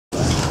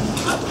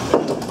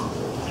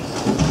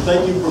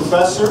Thank you,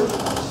 Professor.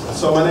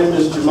 So my name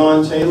is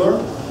Jamon Taylor.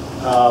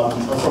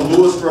 I'm from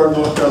Lewisburg,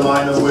 North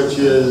Carolina, which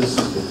is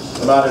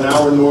about an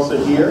hour north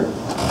of here.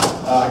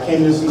 I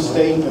came to NC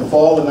State in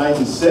fall of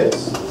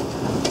 '96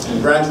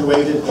 and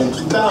graduated in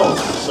 2000.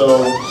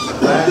 So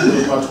last year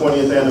was my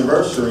 20th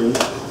anniversary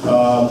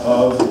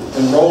of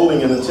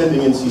enrolling and attending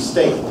NC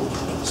State.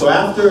 So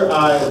after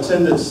I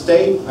attended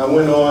State, I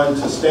went on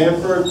to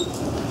Stanford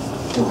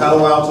in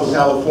Palo Alto,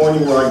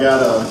 California, where I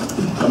got a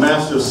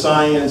Master of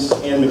Science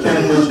in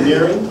Mechanical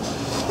Engineering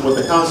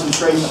with a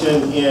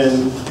concentration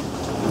in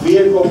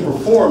vehicle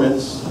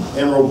performance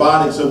and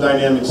robotics of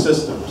dynamic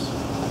systems.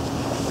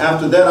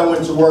 After that, I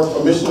went to work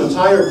for Michelin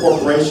Tire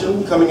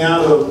Corporation. Coming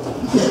out of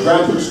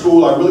graduate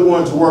school, I really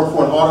wanted to work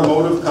for an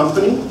automotive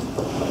company.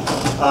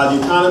 The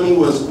economy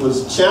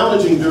was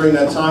challenging during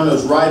that time. It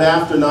was right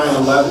after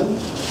 9/11.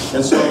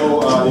 And so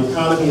the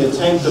economy had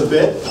tanked a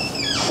bit.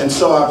 And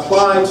so I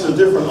applied to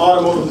different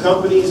automotive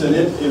companies, and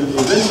it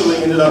eventually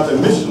ended up at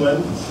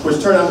Michelin,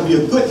 which turned out to be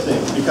a good thing,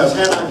 because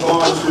had I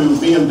gone to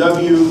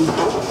BMW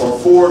or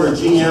Ford or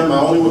GM, I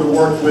only would have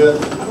worked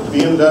with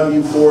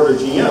BMW, Ford, or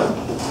GM.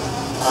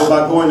 So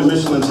by going to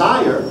Michelin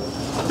Tire,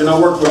 then I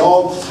worked with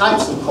all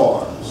types of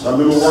cars. I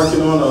remember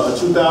working on a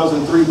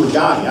 2003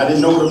 Bugatti. I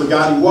didn't know what a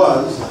Bugatti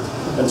was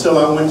until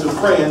I went to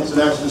France and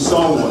actually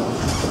saw one.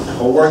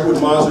 Or working with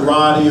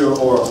Maserati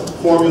or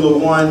Formula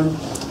One.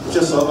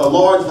 Just a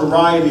large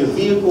variety of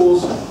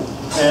vehicles,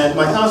 and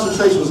my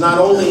concentration was not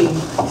only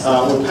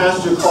with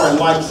passenger car and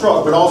light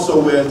truck, but also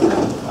with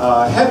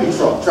heavy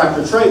truck,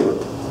 tractor trailer.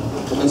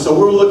 And so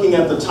we were looking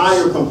at the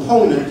tire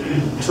component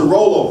to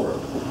rollover.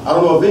 I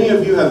don't know if any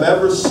of you have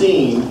ever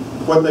seen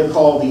what they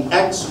call the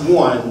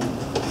X1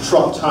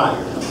 truck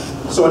tire.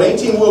 So an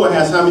 18-wheeler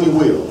has how many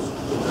wheels?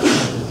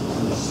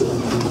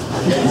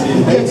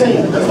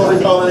 18. That's what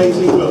they call an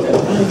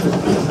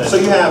 18-wheeler. So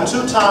you have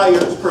 2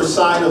 tires per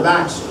side of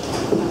axle.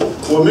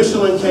 Well,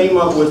 Michelin came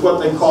up with what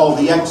they call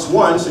the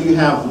X1, so you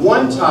have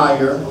 1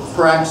 tire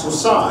per axle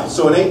size.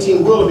 So an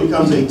 18-wheeler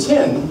becomes a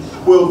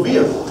 10-wheel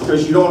vehicle,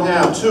 because you don't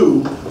have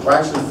 2, or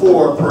actually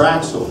 4 per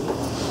axle.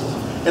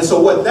 And so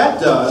what that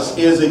does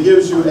is it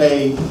gives you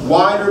a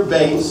wider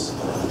base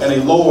and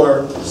a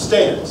lower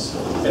stance.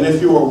 And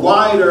if you are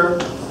wider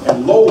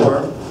and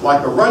lower,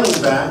 like a running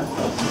back,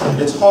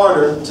 it's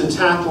harder to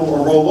tackle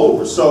or roll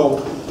over. So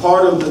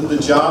part of the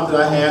job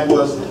that I had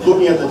was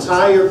looking at the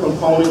tire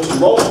component to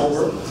roll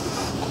over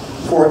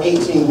for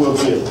 18-wheel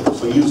vehicles,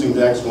 so using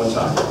the X1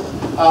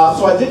 tire.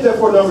 So I did that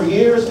for a number of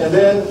years, and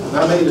then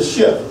I made a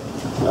shift.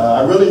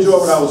 I really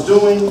enjoyed what I was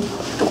doing.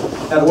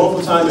 Had a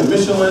wonderful time in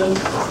Michelin.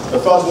 I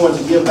felt I wanted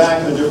to give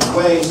back in a different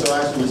way, so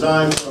I actually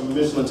resigned from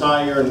Michelin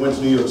Tire and went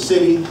to New York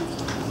City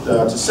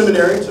to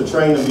seminary to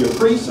train to be a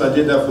priest. And I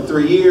did that for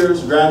 3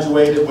 years,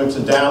 graduated, went to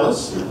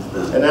Dallas,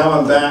 and now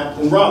I'm back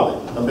in Raleigh.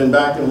 I've been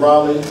back in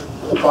Raleigh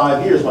for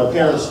 5 years. My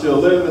parents still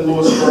live in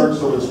Lewisburg,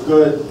 so it's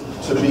good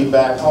to be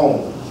back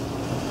home.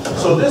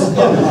 So this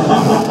image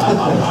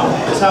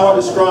is how I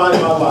describe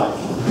my life.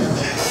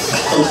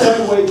 From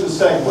segue to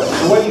segue.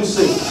 So what do you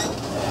see?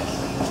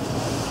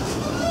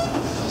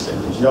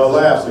 Y'all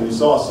laughed, so you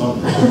saw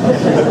something.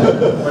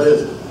 What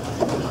is it?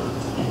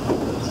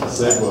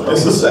 Segway.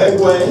 It's a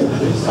Segway.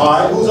 All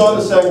right, who's on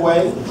the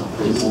Segway?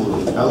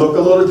 I look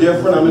a little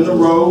different. I'm in the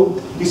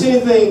road. You see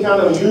anything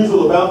kind of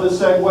unusual about this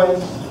Segway?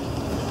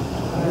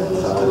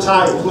 The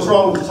tires. What's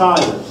wrong with the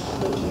tires?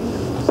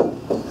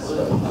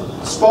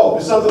 Spoke.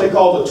 It's something they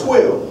call the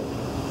twill.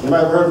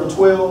 Anybody ever heard of a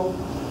twill?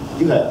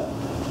 You have.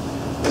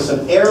 It's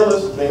an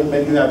airless,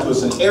 maybe you have to,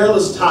 it's an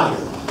airless tire.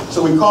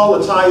 So we call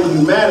the tire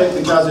pneumatic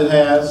because it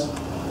has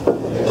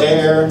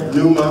air,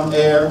 pneuma,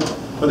 air.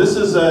 But this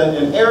is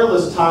an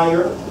airless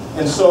tire.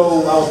 And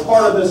so I was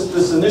part of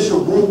this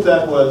initial group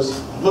that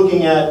was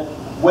looking at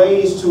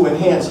ways to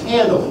enhance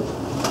handling.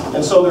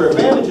 And so there are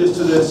advantages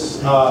to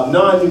this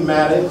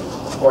non-pneumatic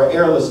or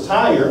airless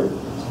tire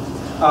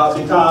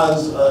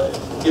because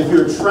if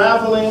you're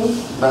traveling,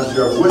 not that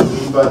you're with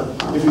me, but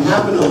if you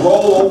happen to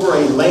roll over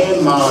a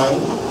landmine,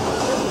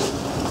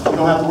 you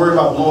don't have to worry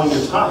about blowing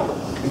your tire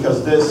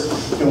because this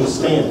can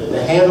withstand it.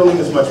 The handling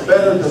is much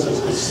better because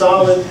it's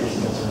solid.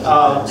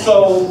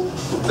 So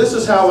this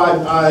is how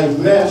I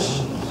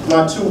mesh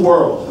my 2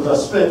 worlds. I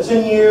spent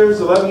 10 years,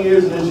 11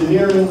 years in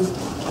engineering,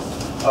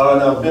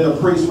 and I've been a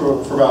priest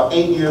for about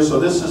 8 years, so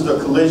this is the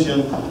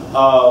collision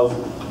of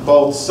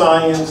both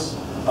science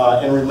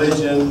and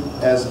religion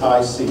as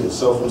I see it.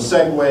 So from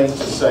segue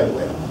to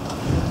segue.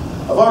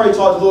 I've already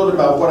talked a little bit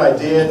about what I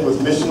did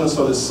with Michelin,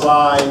 so this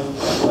slide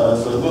is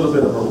a little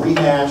bit of a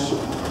rehash.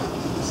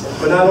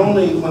 But not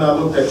only when I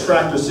looked at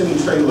tractor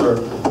semi-trailer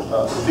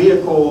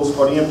vehicles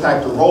or the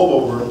impact of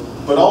rollover,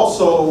 but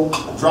also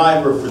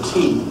driver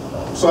fatigue.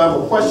 So I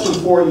have a question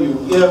for you.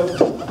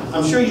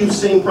 I'm sure you've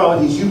seen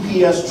probably these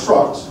UPS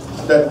trucks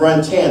that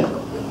run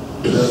tandem.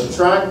 There's a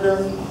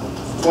tractor,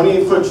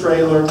 28-foot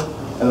trailer,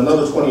 and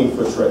another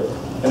 28-foot trailer.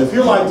 And if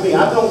you're like me,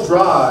 I don't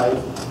drive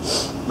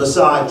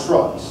beside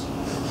trucks.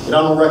 And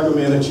I don't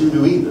recommend that you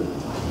do either.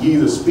 You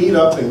either speed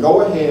up and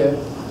go ahead,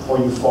 or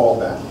you fall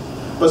back.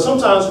 But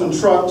sometimes when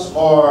trucks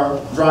are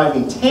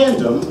driving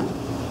tandem,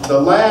 the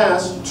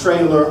last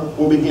trailer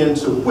will begin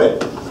to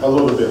whip a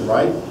little bit,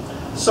 right?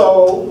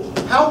 So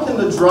how can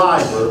the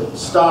driver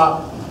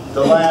stop the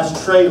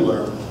last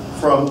trailer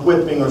from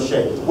whipping or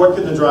shaking? What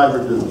can the driver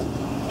do?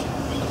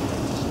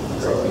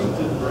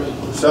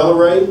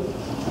 Accelerate,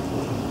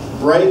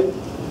 brake.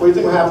 What do you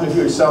think will happen if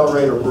you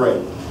accelerate or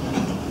brake?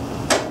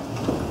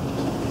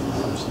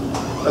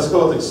 Let's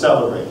go with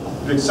accelerate.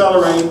 If you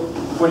accelerate,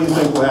 what do you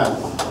think will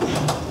happen?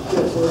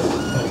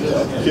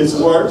 Gets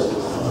worse.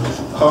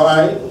 All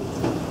right.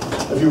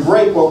 If you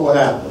brake, what will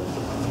happen?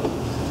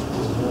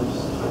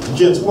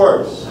 Gets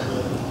worse.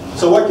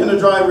 So what can the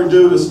driver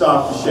do to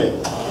stop the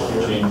shake?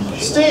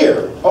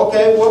 Steer.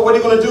 Okay, what are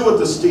you going to do with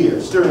the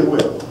steering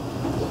wheel?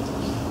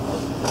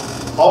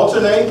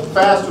 Alternate,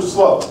 fast or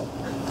slow?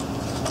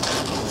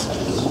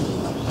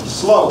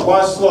 Slow.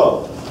 Why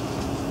slow?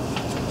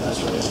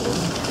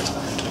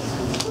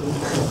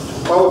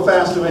 Why would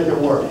faster make it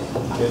work?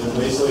 Because you're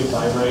basically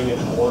vibrating it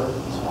more.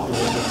 You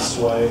can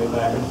sway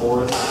back and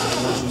forth.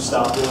 And once you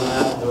stop doing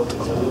that, they'll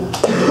continue.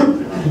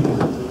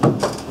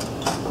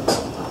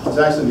 It's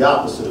actually the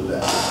opposite of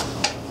that.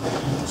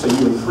 So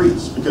you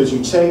increase because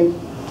you take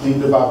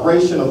the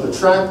vibration of the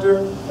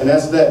tractor, and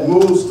as that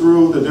moves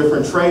through the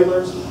different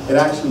trailers, it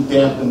actually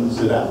dampens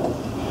it out.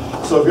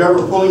 So if you're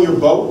ever pulling your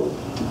boat,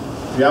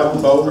 if you have a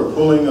boat or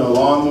pulling a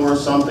lawnmower or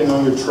something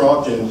on your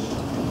truck and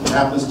it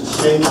happens to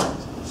shake,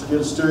 just get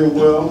a steering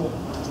wheel,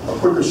 a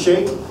quicker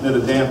shake, and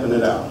it'll dampen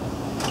it out.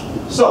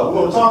 So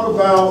we're going to talk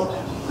about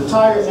the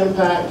tire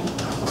impact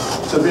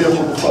to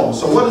vehicle performance.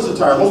 So what is a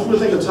tire? Most people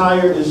think a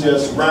tire is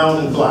just round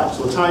and black.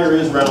 So a tire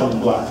is round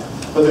and black.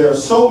 But there are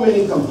so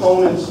many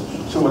components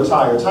to a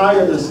tire. A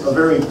tire is a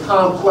very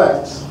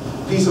complex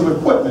piece of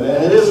equipment,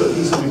 and it is a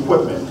piece of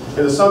equipment.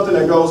 It is something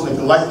that goes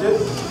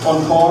neglected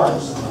on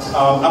cars.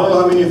 I don't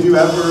know how many of you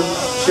ever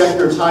check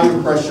their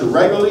tire pressure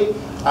regularly.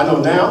 I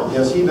know now,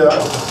 yes he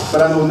does,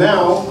 but I know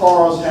now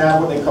cars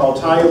have what they call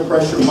tire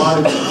pressure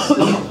monitoring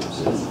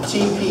systems,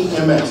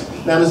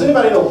 TPMS. Now does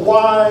anybody know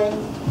why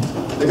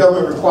the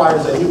government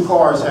requires that new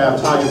cars have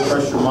tire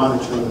pressure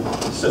monitoring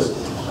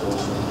systems?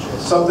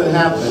 Something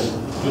happened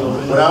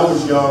when I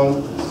was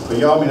young, but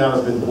y'all may not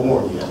have been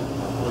born yet.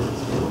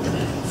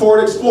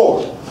 Ford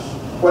Explorer.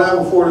 What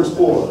happened with Ford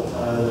Explorer?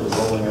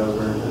 Rolling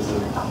over because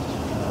of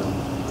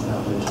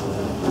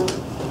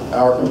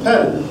our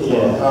competitor.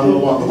 Yeah. I'm the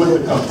one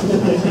with the company.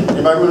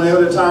 Anybody remember the name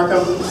of the tire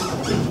company?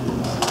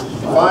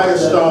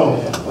 Firestone.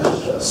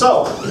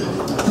 So,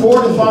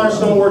 Ford and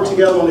Firestone work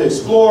together on the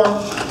Explorer.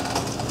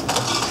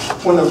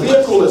 When a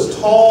vehicle is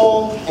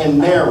tall and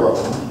narrow,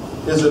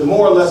 is it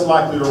more or less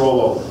likely to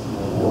roll over?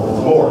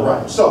 More,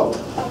 right. So,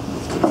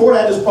 Ford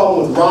had this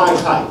problem with ride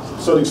height.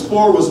 So the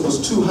Explorer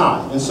was too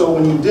high. And so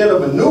when you did a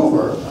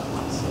maneuver,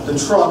 the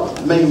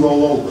truck may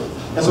roll over.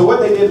 And so what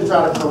they did to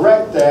try to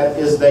correct that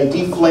is they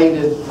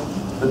deflated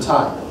the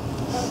tire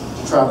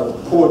to try to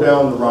pull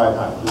down the ride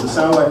height. Does it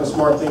sound like a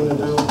smart thing to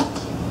do?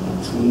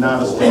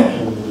 Not a smart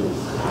thing to do.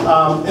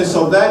 And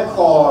so that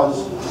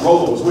caused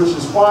rollovers, which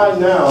is why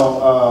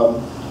now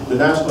the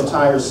National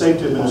Tire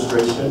Safety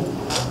Administration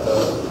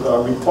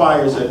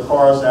requires that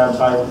cars have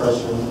tire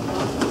pressure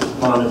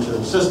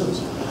monitoring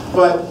systems.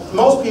 But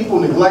most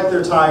people neglect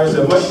their tires.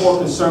 They're much more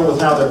concerned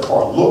with how their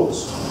car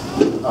looks,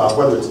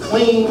 whether it's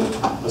clean,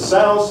 the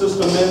sound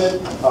system in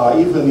it,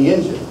 even the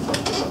engine.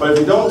 But if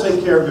you don't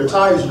take care of your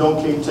tires, you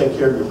don't take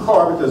care of your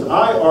car, because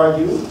I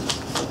argue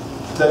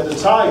that the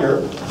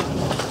tire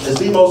is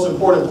the most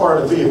important part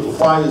of the vehicle.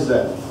 Why is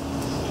that?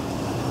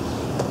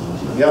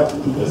 Yep.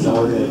 It's the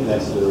only thing that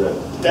connects to the road.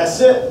 That's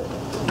it.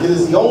 It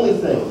is the only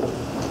thing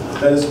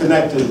that is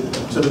connected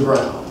to the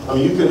ground. I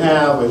mean, you can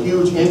have a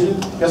huge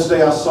engine.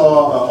 Yesterday I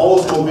saw an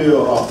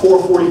Oldsmobile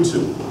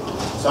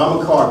 442. So I'm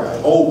a car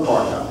guy, old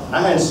car guy.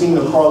 I hadn't seen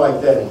a car like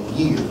that in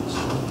years.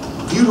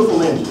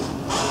 Beautiful engine.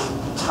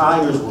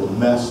 Tires were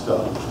messed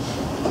up.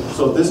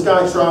 So if this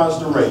guy tries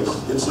to race,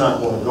 it's not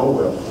going to go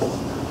well.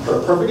 For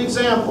a perfect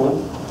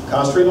example,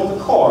 concentrate on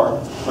the car,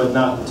 but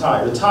not the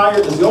tire. The tire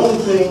is the only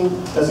thing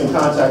that's in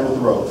contact with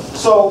the road.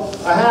 So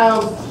I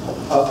have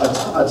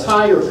a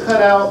tire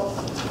cutout.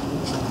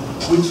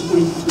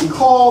 We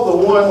call the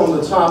one on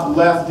the top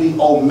left the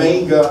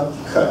Omega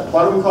cut.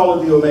 Why do we call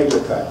it the Omega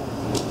cut?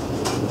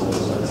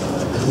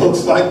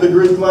 Looks like the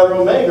Greek letter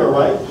Omega,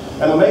 right?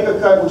 An Omega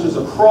cut, which is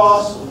a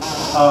cross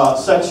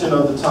section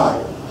of the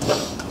tire.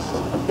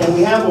 And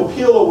we have a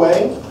peel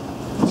away.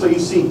 So you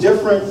see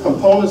different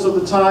components of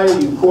the tire.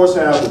 You, of course,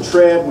 have the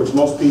tread, which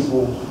most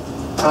people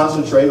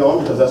concentrate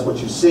on because that's what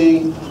you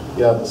see.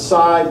 You have the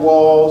side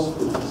walls.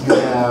 You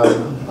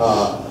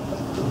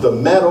have the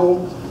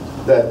metal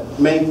that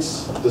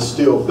makes the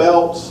steel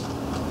belts.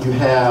 You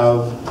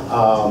have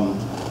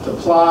the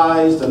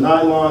plies, the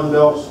nylon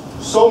belts.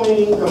 So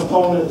many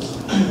components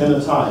in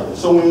a tire.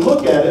 So when you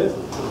look at it,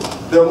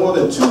 there are more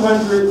than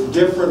 200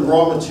 different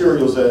raw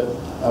materials that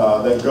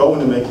go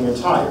into making a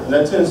tire. And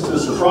that tends to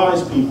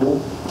surprise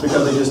people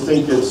because they just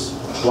think it's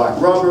black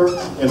rubber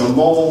in a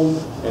mold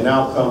and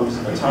out comes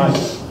a tire.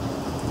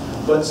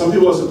 But some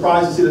people are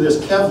surprised to see that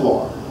there's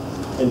Kevlar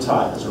in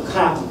tires, or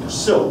cotton, or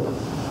silk.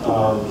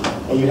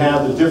 And you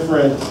have the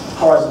different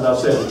parts, as I've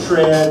said, the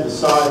tread, the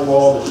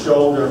sidewall, the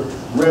shoulder,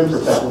 rim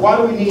protector. Why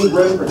do we need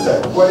rim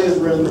protector? What is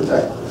rim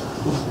protector?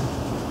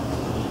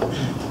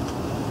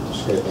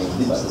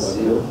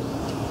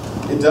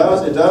 It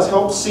does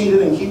help seat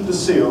it and keep the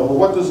seal, but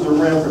what does the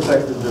rim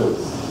protector do?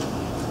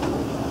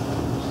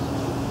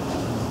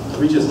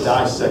 We just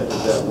dissected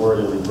that word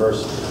and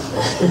reversed it.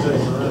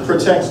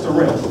 Protects the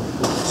rim.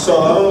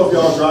 So I don't know if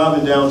y'all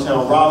driving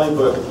downtown Raleigh,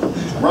 but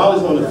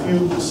Raleigh's one of the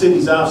few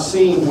cities I've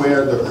seen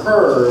where the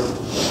curb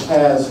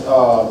has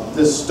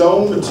this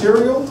stone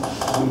material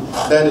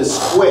that is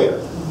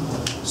square.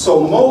 So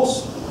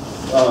most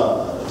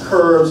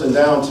curbs in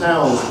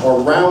downtowns are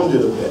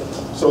rounded a bit.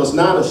 So it's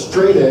not a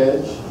straight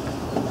edge,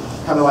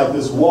 kind of like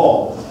this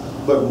wall,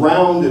 but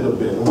rounded a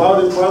bit. And why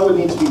would it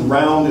need to be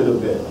rounded a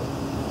bit?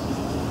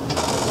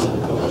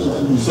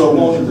 So it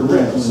won't hit the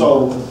rim.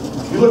 So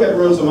if you look at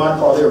rims in my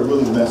car, they're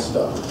really messed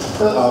up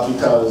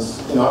because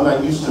I'm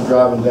not used to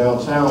driving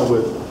downtown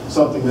with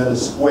something that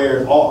is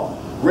squared off.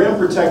 Rim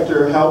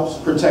protector helps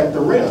protect the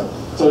rim.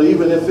 So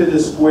even if it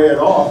is squared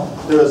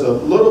off, there's a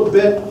little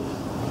bit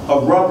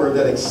of rubber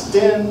that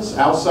extends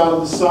outside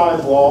of the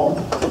sidewall.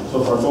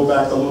 So if I go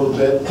back a little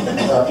bit,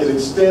 it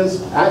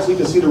extends. Actually, you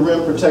can see the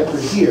rim protector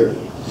here.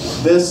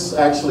 This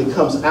actually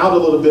comes out a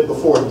little bit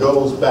before it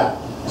goes back.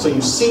 So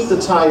you seat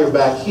the tire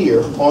back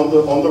here on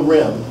the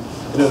rim,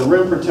 and then the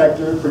rim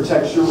protector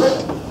protects your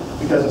rim.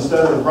 Because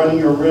instead of running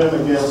your rim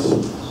against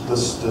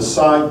the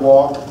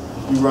sidewalk,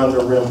 you run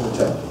the rim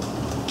protector.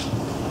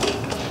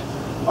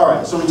 All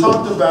right, so we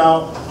talked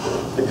about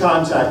the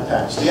contact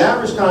patch. The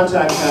average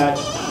contact patch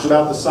is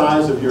about the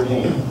size of your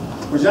hand,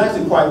 which is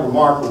actually quite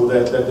remarkable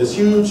that this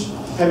huge,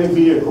 heavy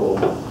vehicle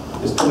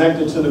is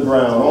connected to the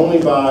ground only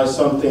by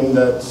something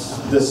that's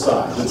this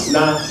size. It's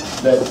not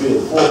that big,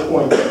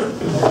 4-point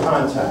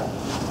contact.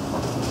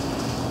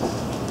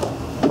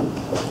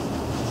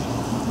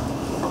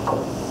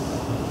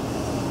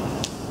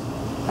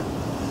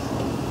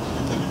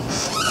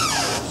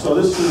 So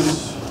this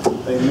is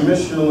a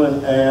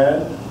Michelin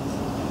ad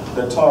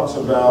that talks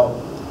about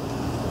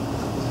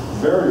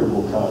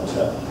variable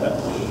contact patch.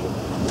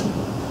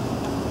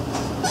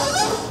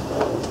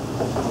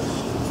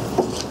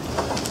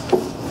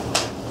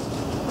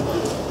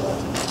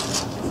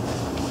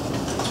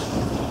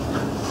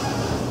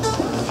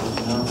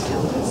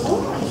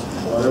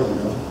 Oh, there we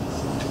go.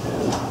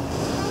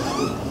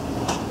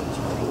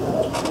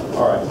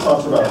 All right, it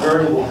talks about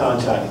variable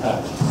contact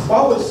patch.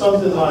 Why would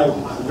something like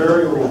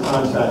variable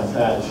contact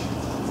patch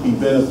be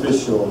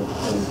beneficial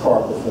in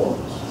car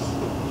performance?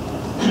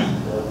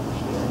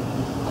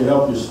 To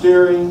help your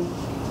steering.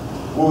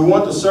 Well, we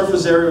want the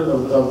surface area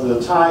of the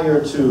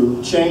tire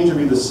to change or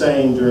be the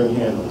same during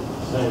handling.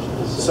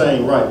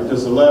 Same, right,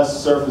 because the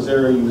less surface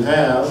area you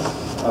have,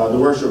 the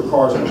worse your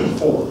car's going to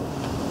perform.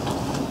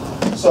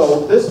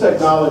 So this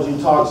technology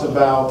talks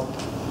about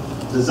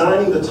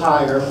designing the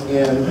tire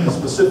in a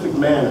specific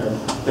manner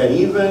that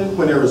even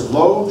when there is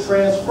load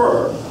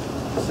transfer,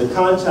 the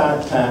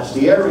contact patch,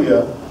 the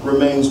area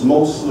remains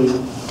mostly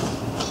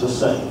the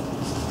same.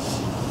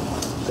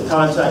 The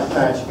contact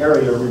patch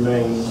area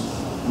remains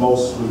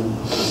mostly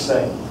the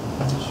same.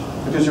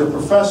 Because your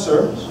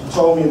professor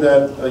told me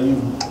that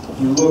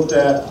you looked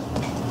at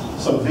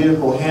some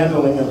vehicle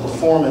handling and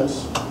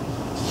performance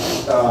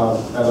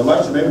at a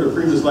lecture, maybe the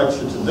previous lecture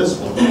to this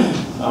one.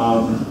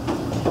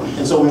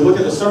 And so when we look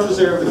at the surface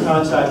area of the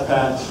contact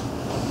patch,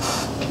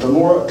 the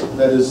more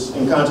that is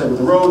in contact with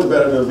the road, the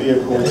better the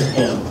vehicle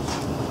handles.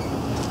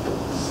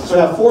 So we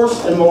have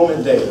force and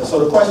moment data. So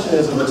the question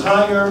is, if a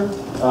tire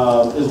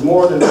is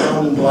more than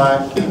round and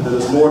black, that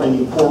is more than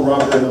you pour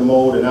rubber in a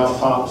mold and out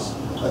pops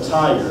a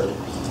tire,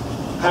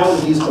 how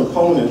do these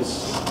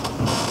components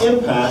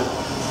impact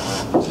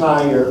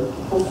tire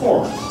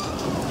performance?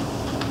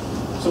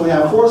 So we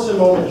have force and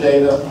moment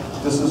data.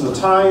 This is a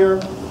tire.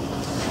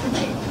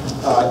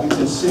 You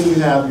can see you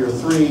have your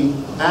 3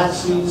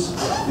 axes.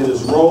 It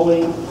is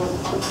rolling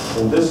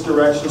in this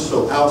direction,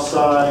 so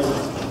outside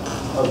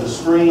of the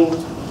screen.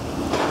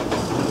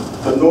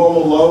 The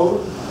normal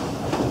load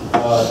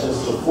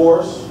is the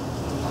force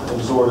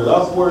exerted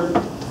upward.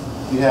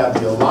 You have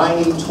the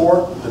aligning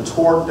torque, the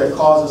torque that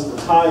causes the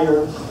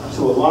tire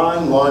to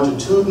align,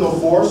 longitudinal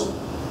force.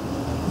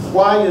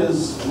 Why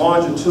is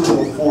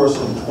longitudinal force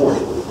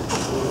important?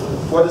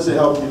 What does it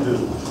help you do?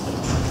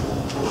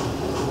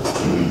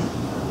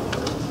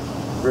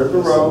 Grip the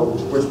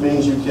road, which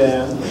means you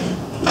can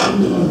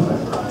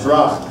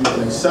drive. You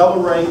can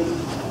accelerate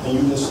and you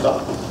can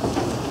stop.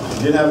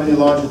 If you didn't have any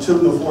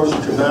longitudinal force,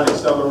 you could not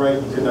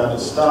accelerate, you could not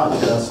stop, you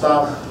could not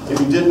stop. If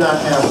you did not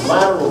have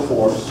lateral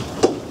force,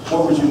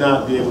 what would you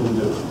not be able to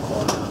do?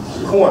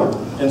 Corner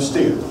and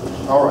steer.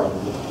 All right.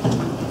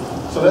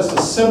 So that's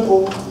a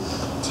simple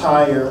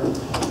tire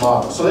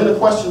model. So then the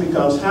question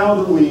becomes, how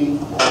do we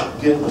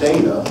get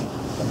data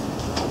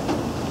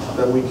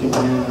that we can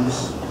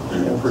use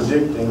in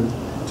predicting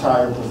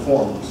tire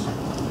performance?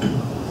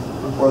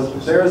 Well,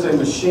 there is a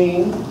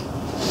machine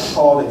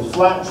called a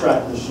flat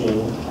track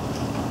machine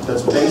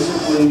that's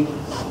basically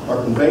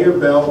a conveyor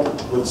belt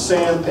with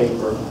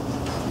sandpaper,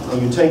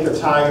 and you take a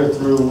tire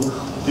through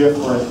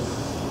different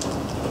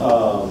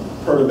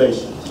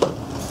perturbations.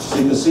 So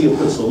you can see it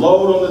puts a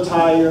load on the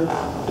tire,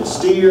 it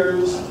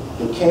steers,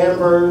 it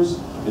cambers,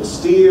 it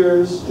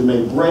steers, it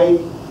may brake,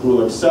 it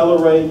will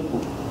accelerate.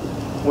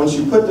 Once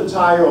you put the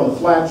tire on a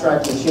flat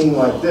track machine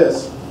like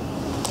this,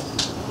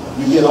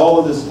 you get all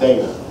of this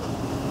data.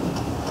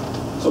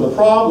 So the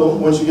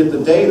problem, once you get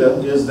the data,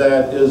 is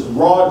that is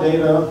raw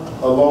data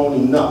alone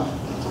enough?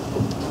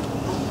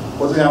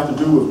 What do we have to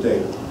do with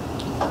data?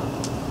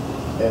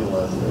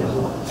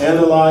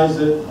 Analyze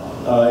it.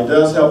 It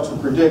does help to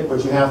predict,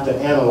 but you have to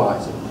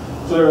analyze it.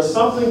 So there is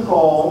something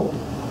called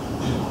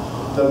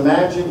the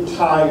magic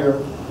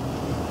tire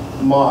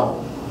model.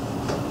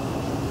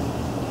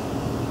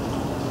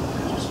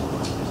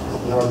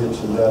 And I'll get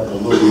to that in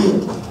a little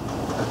bit.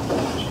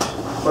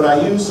 But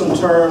I use some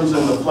terms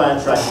in the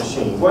flat track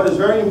machine. What is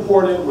very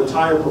important with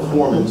tire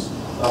performance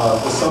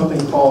is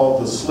something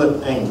called the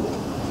slip angle.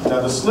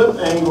 Now the slip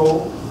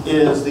angle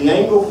is the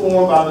angle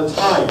formed by the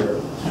tire,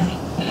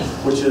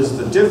 which is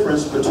the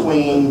difference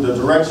between the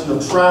direction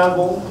of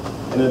travel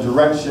and the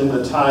direction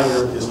the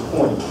tire is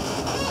pointing.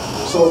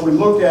 So if we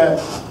look at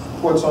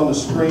what's on the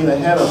screen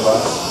ahead of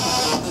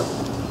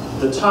us,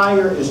 the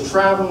tire is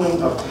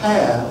traveling a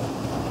path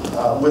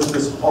with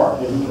this arc.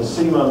 And you can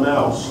see my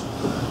mouse.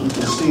 You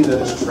can see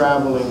that it's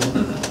traveling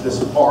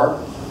this arc,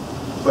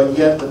 but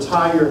yet the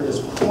tire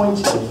is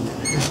pointing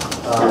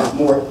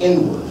more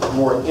inward,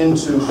 more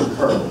into the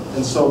curve.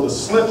 And so the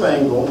slip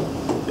angle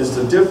is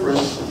the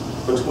difference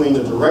between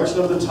the direction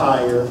of the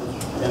tire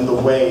and the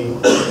way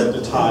that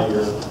the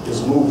tire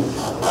is moving.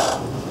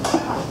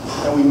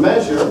 And we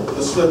measure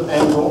the slip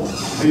angle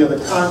via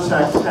the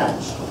contact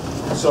patch.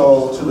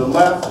 So to the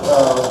left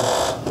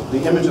of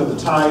the image of the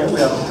tire, we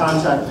have a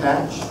contact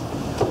patch.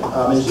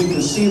 As you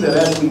can see that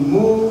as we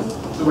move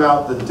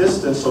throughout the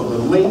distance, so the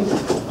length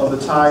of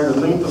the tire, the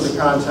length of the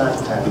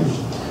contact patch,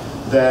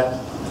 that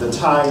the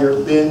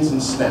tire bends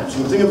and snaps.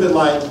 You can think of it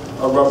like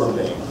a rubber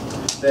band.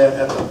 That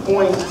at the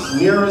point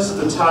nearest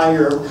the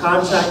tire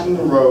contacting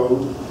the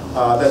road,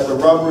 that the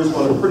rubber is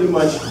going to pretty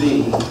much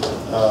be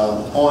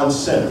on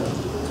center.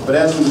 But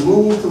as we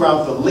move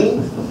throughout the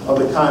length of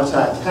the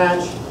contact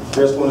patch,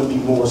 there's going to be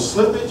more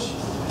slippage.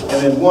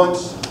 And then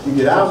once you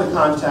get out of the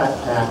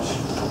contact patch,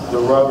 the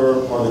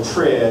rubber or the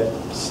tread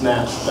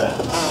snaps back.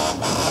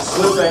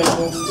 Slip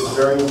angle is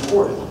very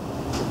important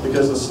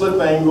because the slip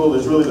angle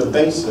is really the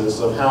basis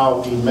of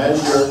how we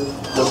measure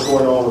what's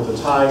going on with the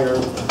tire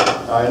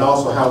and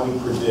also how we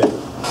predict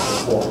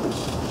performance.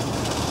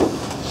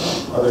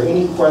 Are there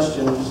any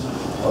questions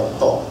or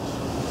thoughts?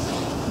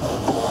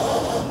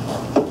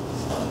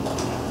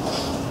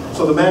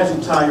 So the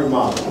magic tire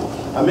model.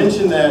 I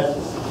mentioned that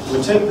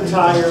we take the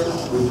tire,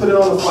 we put it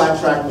on a flat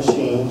track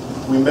machine,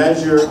 we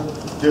measure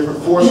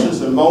different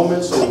forces and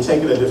moments, so we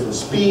take it at different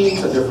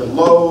speeds, at different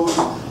loads,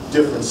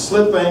 different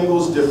slip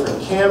angles, different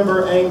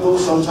camber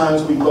angles.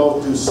 Sometimes we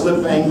both do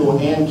slip angle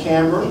and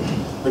camber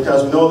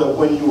because we know that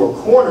when you are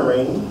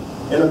cornering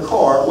in a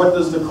car, what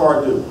does the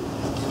car do?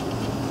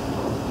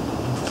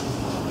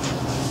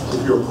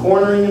 If you're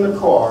cornering in a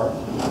car,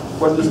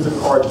 what does the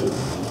car do?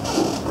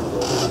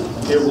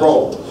 It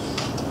rolls.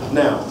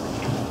 Now,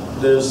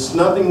 there's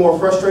nothing more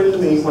frustrating to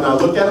me when I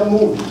look at a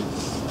movie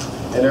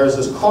and there's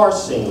this car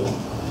scene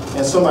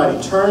and somebody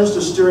turns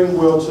the steering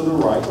wheel to the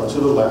right or to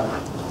the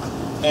left,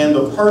 and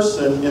the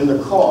person in the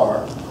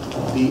car,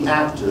 the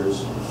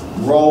actors,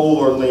 roll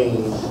or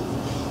lean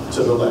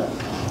to the left.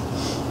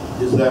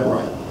 Is that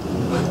right?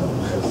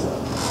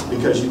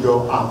 Because you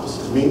go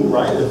opposite. Meaning,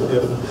 right?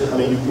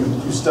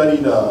 You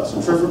studied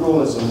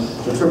centrifugal and some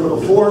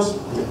centripetal force.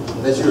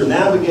 As you're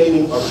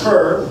navigating a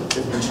curve,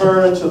 if you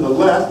turn to the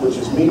left, which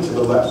is me to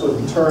the left, so if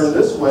you turn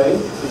this way,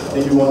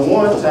 then you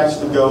want to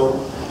actually go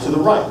to the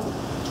right.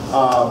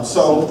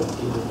 So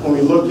when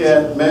we look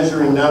at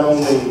measuring not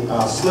only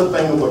slip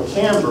angle but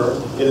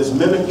camber, it is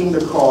mimicking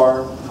the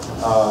car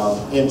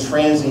in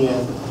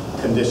transient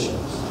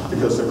conditions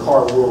because the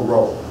car will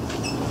roll.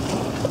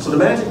 So the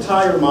magic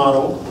tire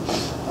model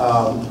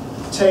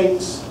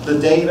takes the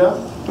data,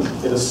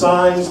 it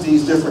assigns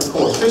these different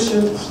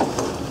coefficients.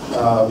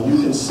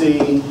 You can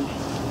see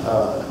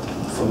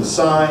from the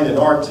sign and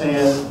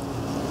arctan,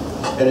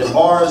 and in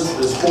ours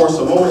is force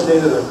of moment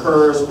data that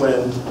occurs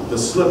when the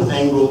slip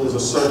angle is a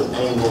certain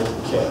angle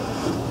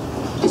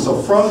K.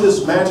 So from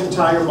this magic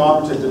tire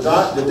model, we take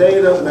the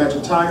data, the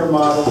magic tire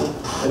model,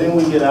 and then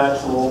we get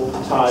actual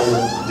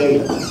tire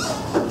data.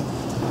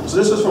 So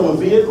this is from a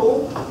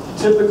vehicle.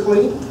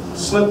 Typically,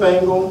 slip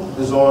angle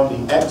is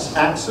on the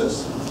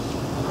x-axis,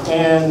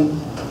 and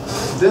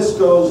this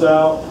goes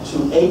out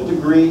to 8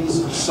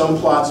 degrees. Some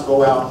plots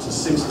go out to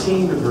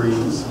 16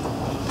 degrees.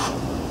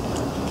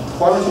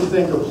 Why don't you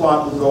think a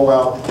plot would go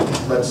out,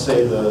 let's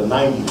say, the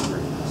 90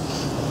 degrees?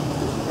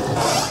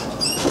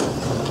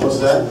 What's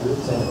that?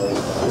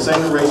 This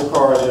ain't a race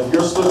car. And if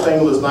your slip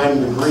angle is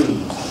 90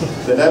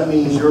 degrees, then that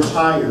means your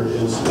tire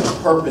is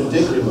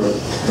perpendicular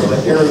to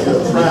the area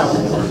of travel.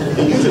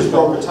 And you just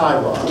broke a tie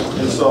rod.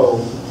 And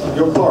so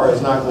your car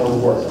is not going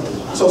to work.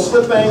 So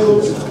slip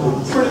angles,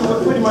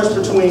 pretty much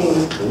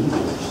between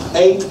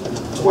 8,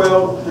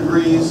 12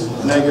 degrees,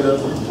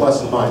 negative,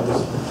 plus and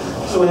minus.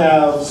 So we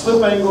have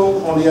slip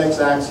angle on the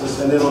x-axis,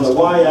 and then on the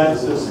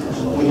y-axis,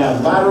 we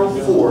have lateral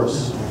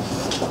force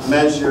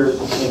measured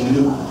in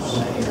newtons.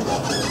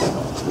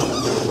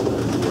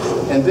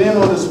 And then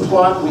on this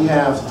plot, we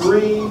have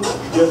 3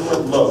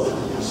 different loads.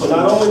 So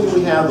not only do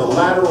we have the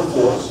lateral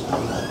force,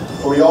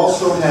 but we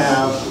also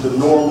have the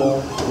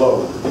normal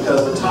load,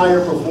 because the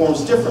tire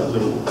performs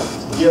differently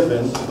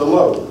given the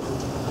load.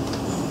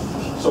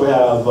 So we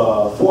have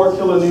 4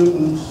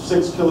 kilonewtons,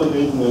 6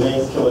 kilonewtons, and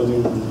 8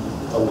 kilonewtons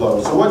of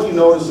load. So what do you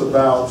notice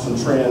about some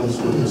trends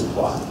with this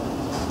plot?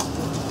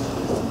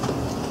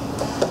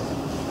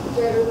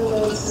 Greater the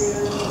load, greater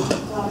the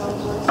lateral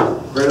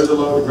force. Greater the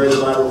load, greater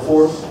lateral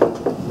force.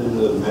 Then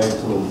the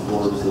maximum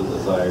force that the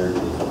tire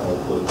can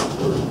output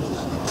before it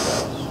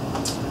stops.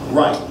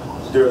 Right.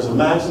 There's a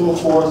maximum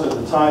force that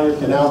the tire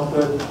can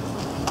output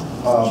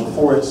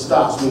before it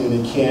stops,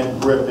 meaning it can't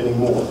grip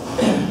anymore.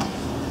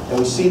 And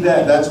we see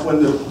that, that's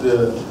when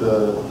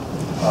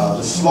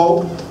the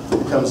slope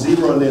becomes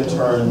 0 and then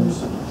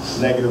turns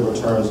negative or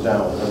turns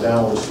downward, a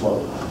downward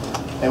slope.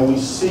 And we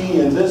see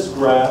in this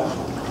graph,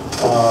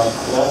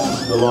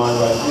 that's the line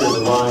right here,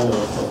 the line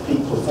of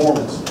peak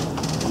performance,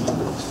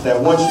 that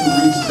once you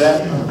reach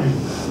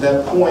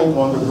that point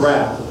on the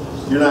graph,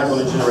 you're not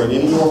going to generate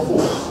any more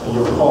force, and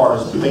your car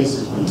is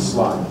basically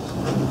sliding.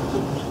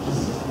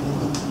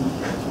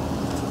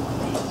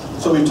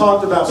 So we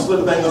talked about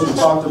slip angles, we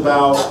talked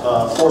about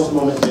force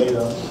moment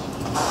data.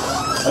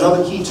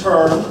 Another key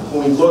term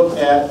when we look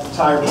at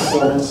tire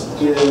performance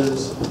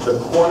is the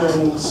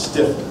cornering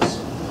stiffness.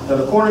 Now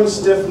the cornering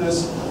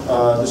stiffness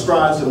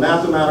describes the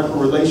mathematical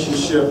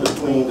relationship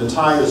between the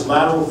tire's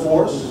lateral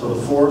force, so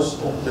the force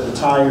that the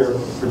tire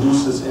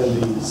produces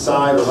in the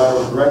side or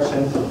lateral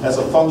direction, as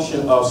a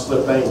function of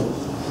slip angle.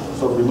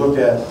 So if we look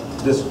at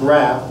this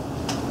graph,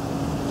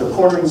 the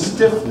cornering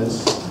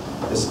stiffness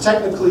is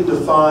technically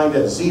defined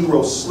at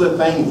 0 slip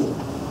angle.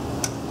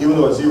 Even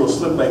though at 0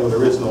 slip angle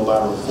there is no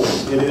lateral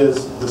force. It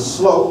is the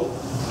slope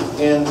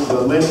in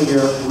the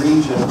linear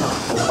region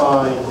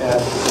defined at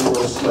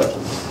 0 slip.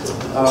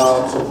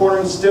 So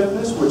cornering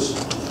stiffness, which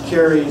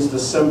carries the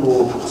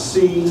symbol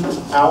C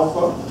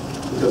alpha,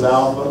 because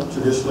alpha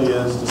traditionally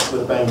is the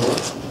slip angle.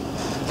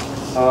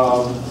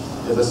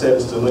 As I said,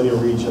 it's the linear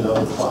region of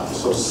the plot.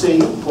 So C,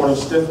 cornering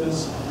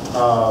stiffness,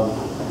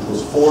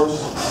 was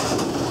force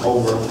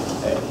over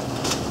A.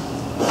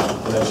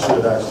 And that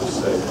should actually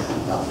say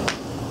alpha.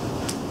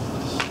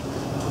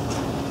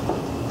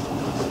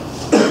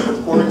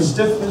 Cornering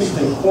stiffness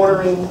and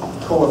cornering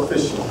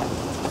coefficient.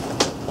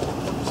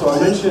 So I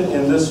mentioned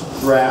in this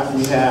graph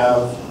we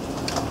have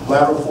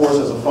lateral force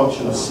as a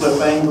function of slip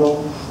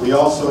angle. We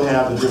also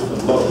have the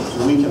different loads.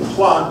 So we can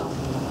plot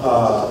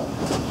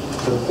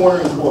the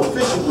cornering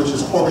coefficient, which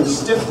is cornering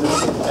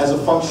stiffness, as a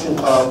function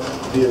of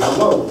vehicle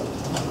load.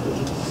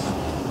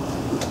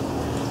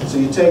 So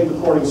you take the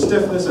cornering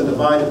stiffness and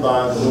divide it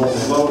by the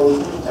normal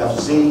load,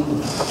 Fz,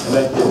 and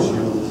that gives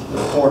you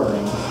the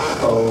cornering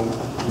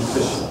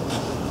coefficient.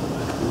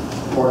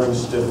 Cornering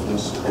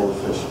stiffness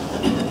coefficient.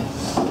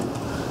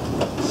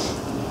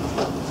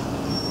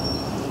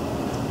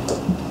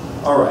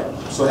 All right,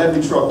 so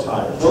heavy truck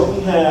tires. What we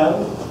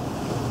have,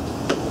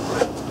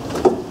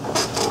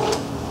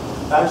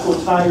 actual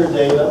tire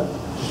data,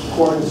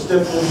 cornering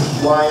stiffness,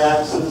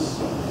 y-axis,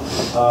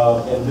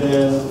 and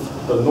then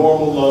the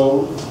normal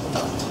load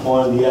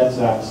on the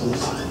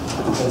x-axis,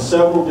 and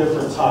several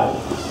different tires,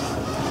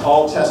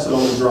 all tested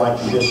on the dry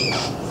condition.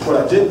 What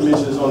I didn't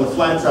mention is on the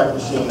flat track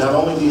machine, not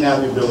only do you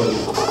have the ability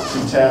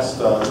to test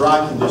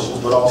dry conditions,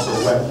 but also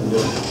wet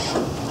conditions.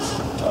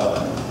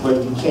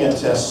 But you can't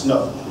test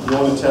snow. If you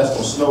want to test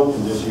on snow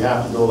conditions, you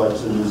have to go like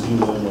to New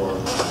Zealand or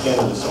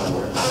Canada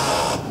somewhere.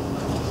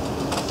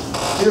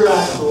 Steer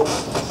axle,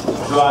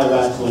 drive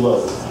axle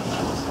load.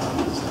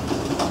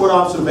 What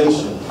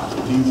observation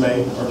do you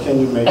make, or can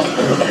you make,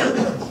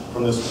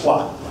 from this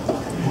plot?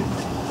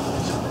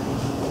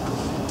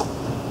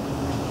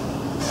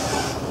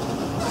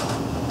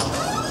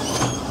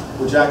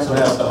 Which axle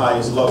has the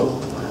highest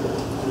load?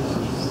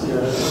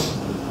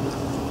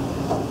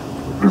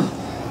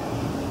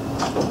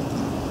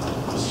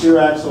 The steer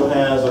axle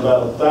has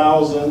about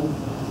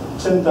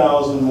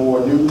 10,000 more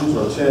newtons,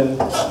 or 10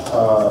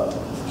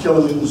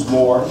 kilonewtons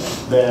more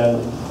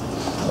than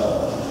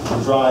the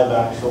drive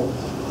axle.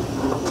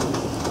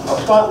 A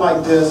plot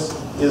like this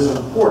is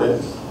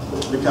important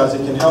because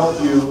it can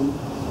help you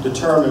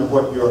determine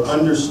what your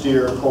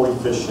understeer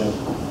coefficient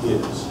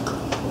is.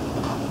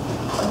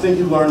 I think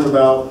you learned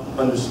about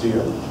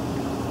understeer.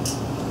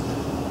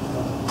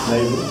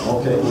 Maybe.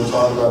 Okay, we'll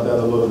talk about that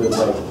a little bit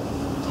later.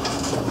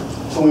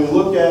 So when we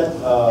look at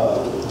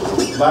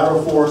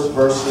lateral force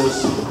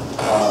versus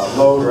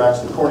load, or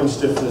actually cornering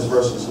stiffness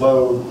versus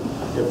load,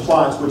 it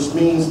plots, which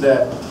means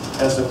that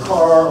as the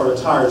car or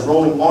the tire is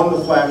rolling on the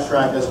flat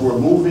track, as we're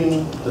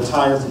moving the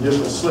tires to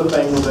different slip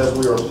angles, as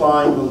we are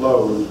applying the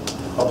load,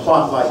 a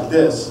plot like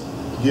this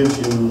gives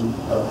you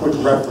a quick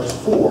reference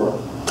for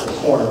the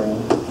cornering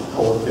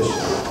coefficient.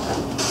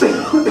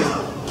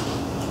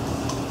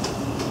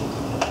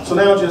 So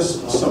now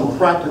just some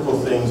practical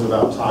things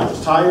about tires.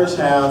 Tires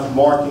have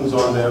markings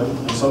on them,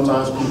 and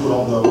sometimes people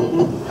don't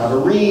know how to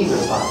read a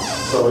tire.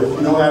 So if you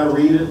know how to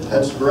read it,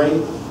 that's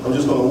great. I'm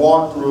just going to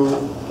walk through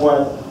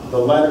what the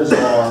letters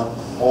are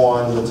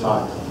on the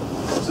tire.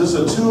 So this is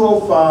a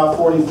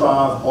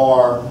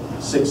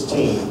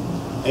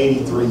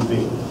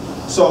 205/45R1683B.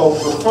 So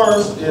the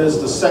first is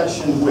the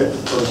section width,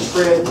 or the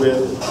tread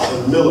width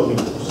in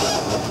millimeters.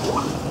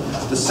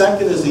 The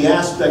second is the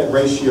aspect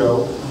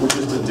ratio, which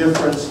is the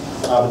difference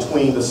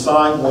between the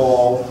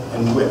sidewall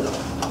and width.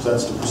 So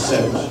that's the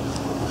percentage.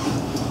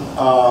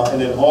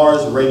 And then R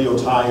is the radial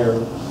tire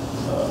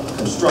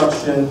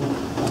construction.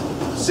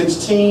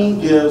 16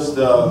 gives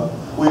the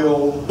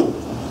wheel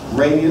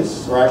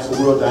radius, or actually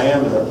wheel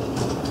diameter.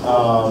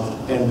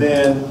 And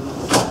then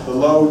the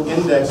load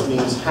index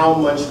means how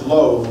much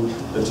load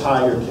the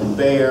tire can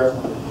bear.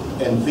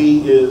 And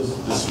V is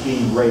the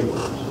speed rating.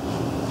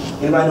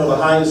 Anybody know the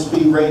highest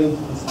speed rating?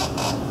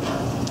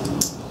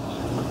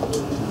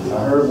 I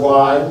heard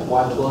Y.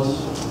 Y plus.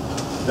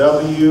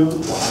 W,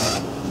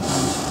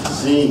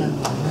 Z,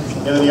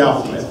 end of the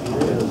alphabet.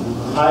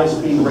 Highest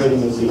speed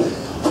rating is Z.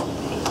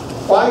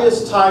 Why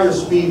is tire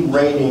speed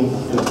rating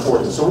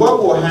important? So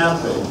what will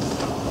happen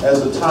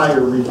as a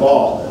tire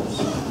revolves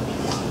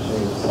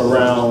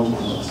around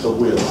the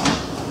wheel?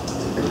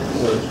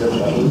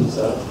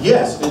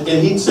 Yes,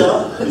 it heats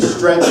up, it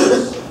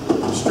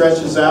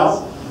stretches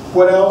out.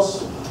 What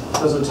else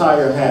does a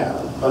tire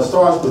have? It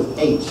starts with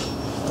H.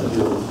 I'll give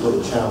you a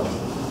little challenge.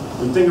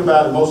 We think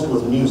about it mostly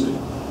with music.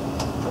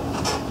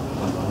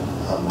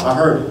 I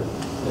heard it.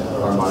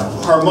 Harmonic.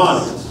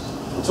 Harmonics.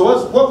 So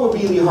what would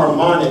be the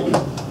harmonic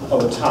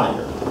of a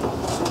tire?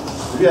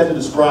 If you had to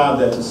describe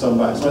that to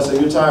somebody. So I say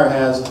your tire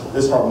has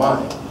this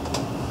harmonic.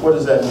 What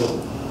does that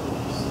mean?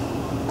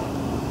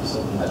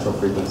 Natural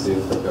frequency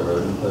of the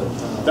road input.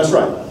 That's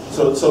right.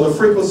 So the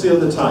frequency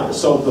of the tire.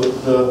 So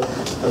the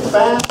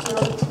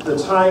faster the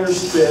tire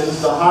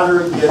spins, the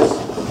hotter it gets,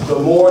 the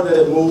more that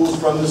it moves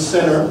from the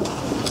center.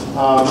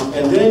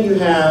 And then you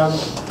have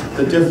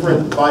the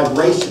different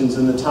vibrations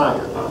in the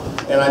tire.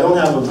 And I don't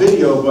have a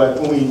video, but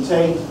when we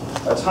take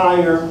a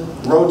tire,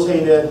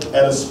 rotate it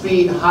at a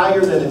speed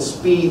higher than its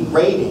speed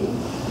rating,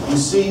 you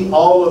see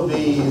all of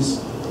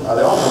these,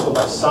 they almost look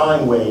like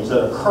sine waves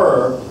that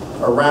occur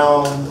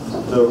around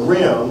the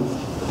rim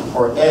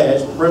or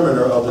edge,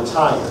 perimeter of the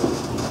tire.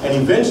 And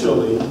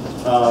eventually,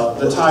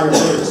 the tire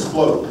may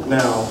explode.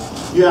 Now,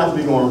 you have to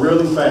be going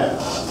really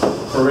fast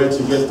for it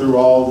to get through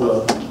all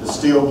the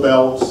steel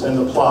belts and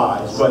the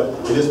plies, but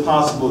it is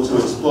possible to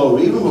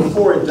explode. Even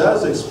before it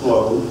does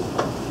explode,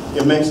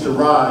 it makes the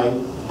ride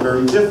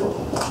very difficult.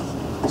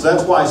 So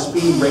that's why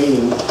speed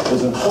rating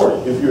is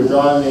important. If you're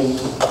driving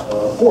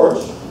a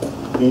Porsche,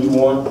 then you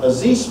want a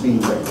Z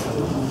speed rating.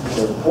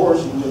 For a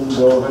Porsche, you can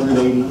go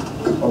 180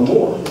 or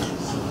more.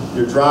 If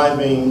you're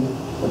driving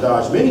a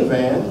Dodge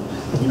minivan,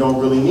 you don't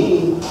really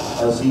need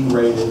a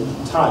Z-rated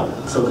tire.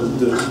 So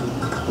the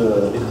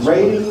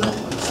rating,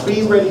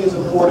 speed rating is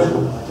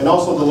important, and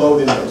also the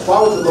load index.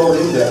 Why would the load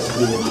index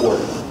be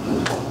important?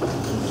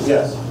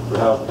 Yes? For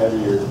how heavy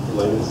your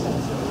blade is.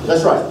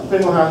 That's right,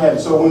 depending on how heavy.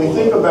 So when we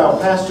think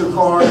about passenger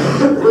cars,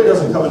 it really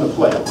doesn't come into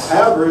play.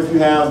 However, if you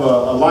have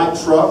a light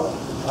truck,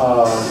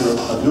 a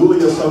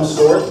dually of some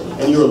sort,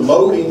 and you're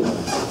loading,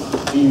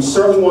 you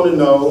certainly want to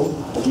know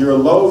your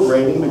load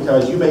rating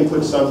because you may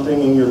put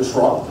something in your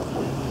truck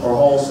or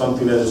haul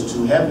something that is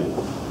too heavy.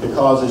 It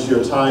causes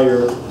your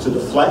tire to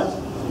deflect,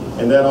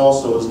 and that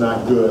also is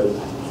not good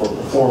for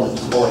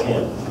performance or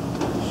handling.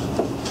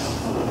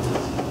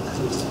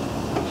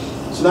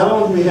 So not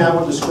only do we have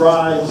what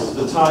describes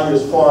the tire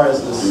as far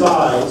as the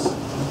size,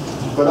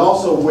 but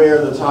also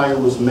where the tire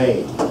was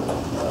made.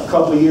 A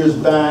couple of years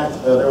back,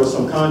 there was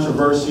some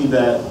controversy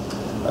that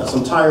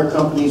some tire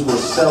companies were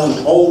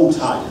selling old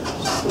tires,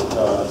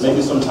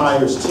 maybe some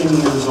tires 10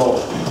 years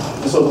old.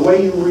 And so the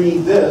way you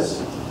read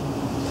this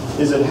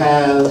is it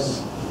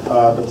has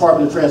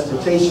Department of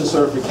Transportation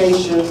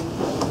certification,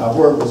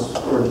 where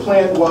the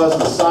plant was,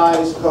 the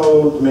size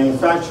code, the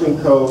manufacturing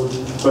code,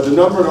 but the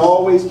number to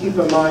always keep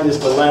in mind is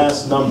the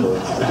last number,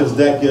 because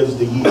that gives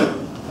the year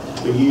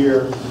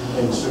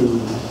in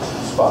two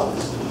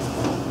spots.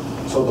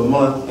 So the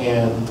month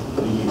and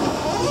the year.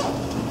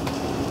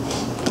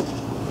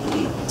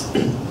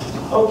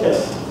 Okay,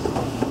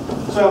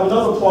 so I have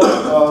another part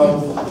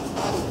of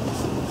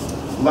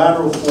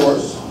lateral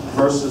force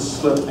versus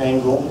slip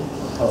angle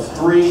of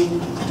 3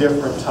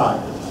 different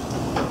tires.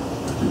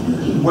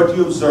 What do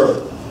you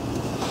observe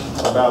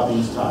about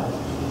these tires?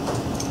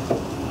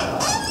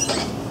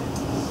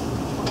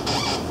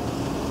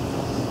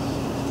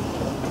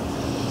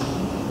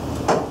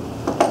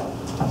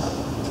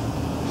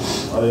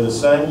 Are they the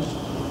same?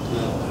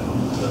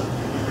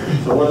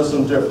 So what are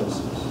some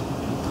differences?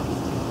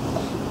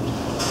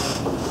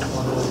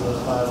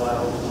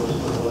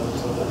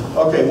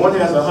 Okay, one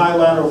has a high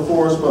lateral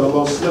force but a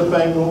low slip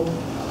angle.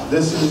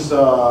 This is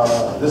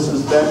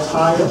that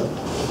tire.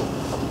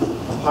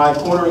 High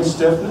cornering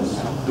stiffness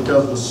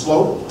because of the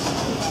slope.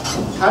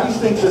 How do you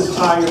think this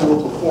tire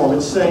will perform?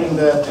 It's saying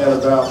that at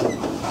about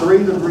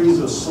 3 degrees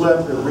of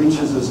slip, it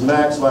reaches its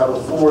max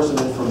lateral force, and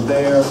then from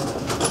there,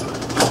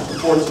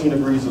 14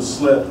 degrees of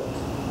slip,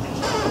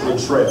 it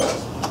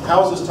trails.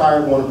 How is this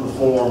tire going to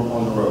perform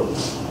on the road?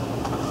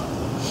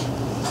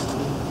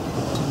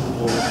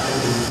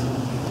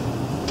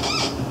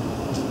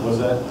 What's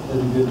that?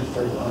 It'd be good in a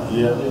straight line.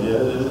 Yeah,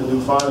 it'll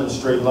do fine in a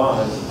straight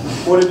line.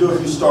 What do you do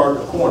if you start a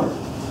corner?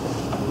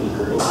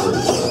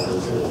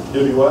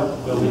 It'll be what?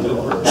 It'll be good.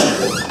 It'll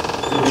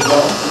be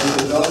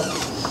dull?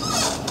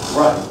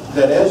 Right.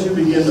 That as you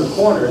begin the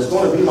corner, it's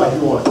going to be like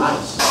you're on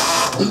ice.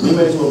 You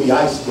may as well be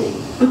ice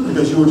skating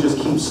because you will just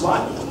keep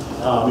sliding.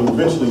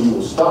 Eventually you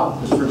will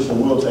stop because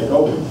friction will take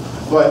over.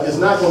 But it's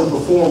not going to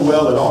perform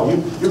well at all.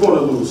 You're going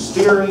to lose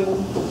steering.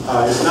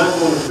 It's not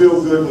going to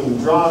feel good when you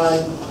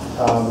drive.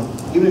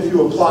 Even if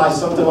you apply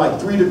something like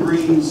 3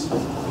 degrees,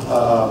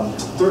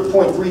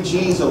 3.3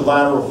 G's of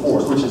lateral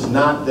force, which is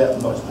not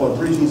that much,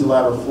 0.3 G's of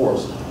lateral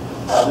force,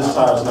 this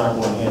tire is not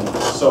going to handle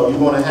it. So you're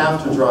going to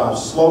have to drive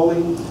slowly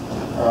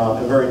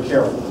and very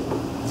carefully.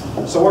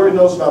 So what do we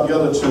notice about the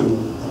other two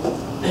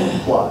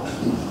plots?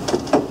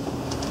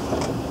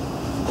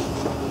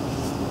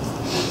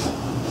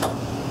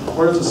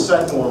 Where does the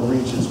second one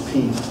reach its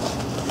peak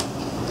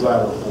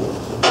lateral force?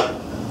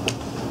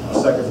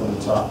 Second from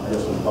the top, I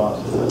guess from the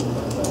bottom.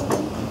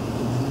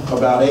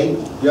 About 8,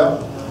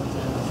 yep.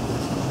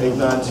 8,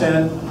 9,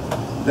 10.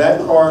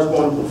 That car is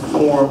going to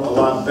perform a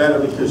lot better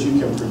because you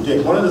can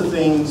predict. One of the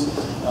things,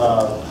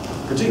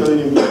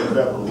 particularly if you've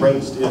ever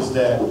raced, is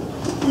that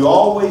you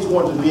always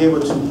want to be able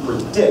to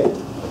predict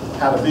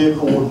how the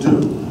vehicle will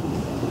do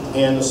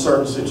in a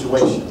certain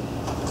situation.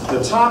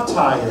 The top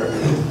tire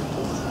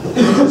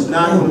is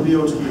not going to be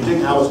able to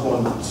predict how it's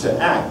going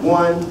to act.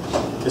 One,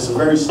 it's a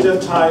very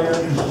stiff tire.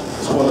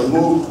 It's going to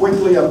move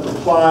quickly up the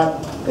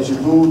plot as you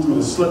move through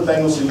the slip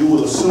angle, so you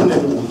will assume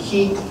that it will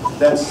keep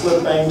that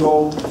slip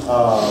angle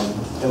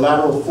and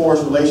lateral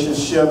force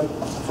relationship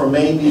for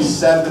maybe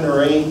 7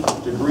 or 8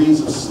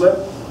 degrees of slip,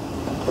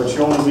 but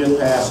you only get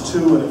past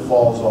 2 and it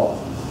falls off.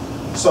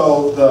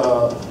 So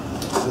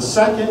the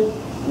second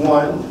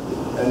one,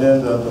 and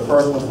then the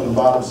first one from the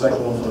bottom,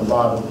 second one from the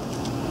bottom,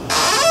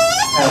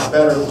 have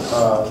better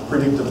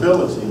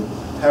predictability.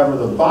 However,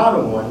 the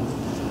bottom one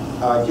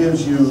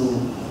gives you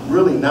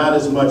really not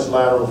as much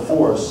lateral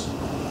force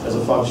as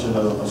a function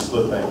of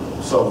slip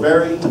angle. So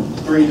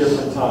 3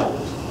 different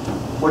tires.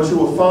 What you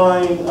will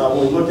find when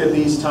we look at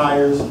these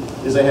tires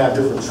is they have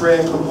different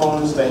tread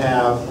components, they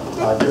have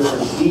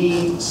different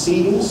bead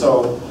seating.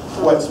 So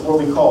what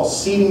we call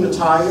seating the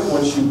tire.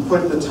 Once you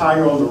put the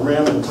tire on the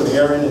rim and put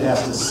air in, it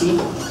has to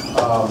seat.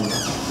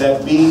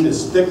 That bead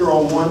is thicker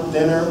on one,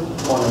 thinner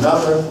on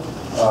another.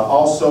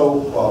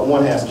 Also,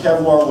 one has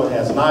Kevlar, one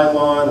has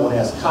nylon, one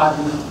has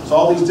cotton. So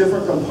all these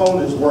different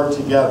components work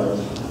together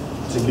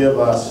to give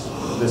us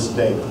this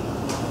data.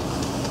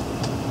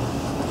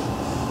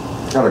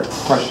 Got a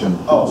question.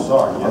 Oh,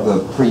 sorry. On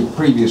the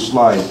previous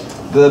slide.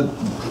 The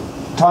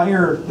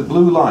tire, the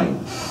blue line,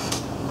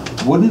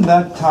 wouldn't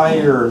that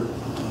tire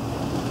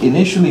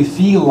initially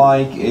feel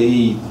like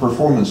a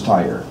performance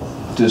tire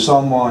to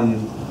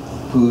someone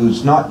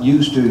who's not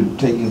used to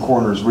taking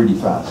corners really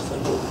fast?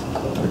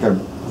 Like a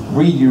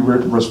really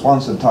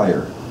responsive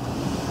tire.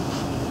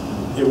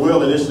 It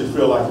will initially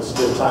feel like a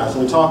stiff tire. So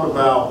when we talk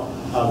about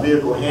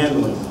vehicle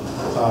handling,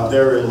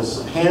 there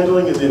is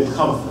handling and then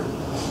comfort.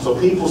 So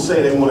people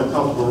say they want a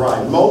comfortable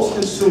ride. Most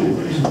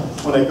consumers,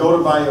 when they go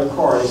to buy a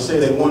car, they say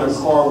they want a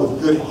car with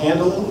good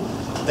handling.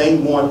 They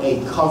want a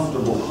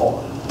comfortable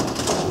car.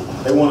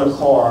 They want a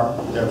car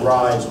that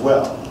rides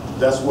well.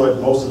 That's what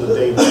most of the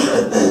data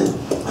shows.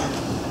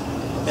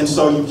 And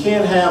so you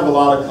can't have a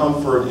lot of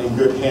comfort and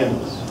good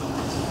handling.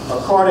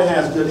 A car that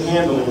has good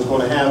handling is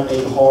going to have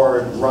a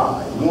hard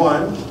ride.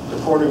 One, the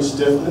cornering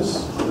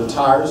stiffness, the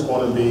tire is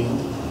going to be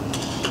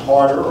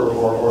harder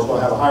or it's going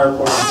to have a higher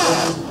cornering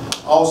stiffness.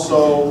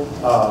 Also,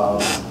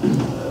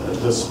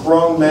 the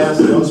sprung mass,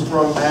 the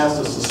unsprung mass,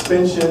 the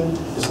suspension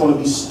is going to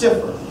be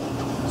stiffer.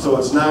 So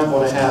it's not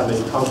going to have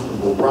a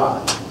comfortable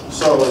ride.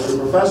 So as the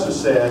professor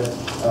said,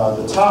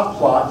 the top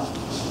plot,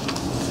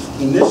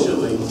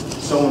 initially,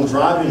 someone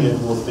driving it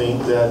will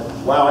think that,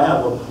 wow, I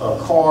have a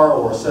car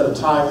or a set of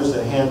tires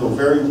that handle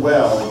very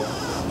well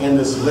in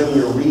this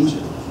linear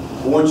region.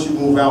 But once you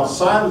move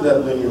outside of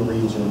that linear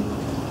region,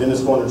 then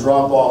it's going to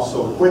drop off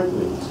so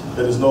quickly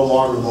that it's no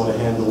longer going to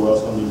handle well.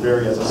 It's going to be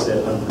very, as I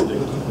said,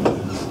 unpredictable.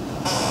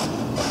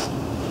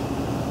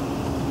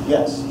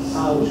 Yes?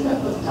 Which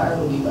type of tire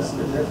would be best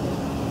for drifting?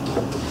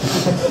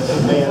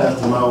 Man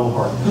after my own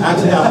heart.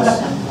 Actually,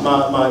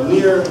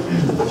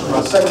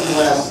 my second to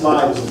last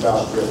slide is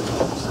about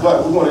drifting.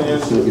 But we want to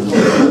answer your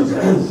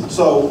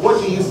So what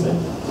do you think?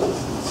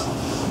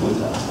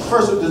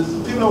 First, do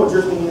people know what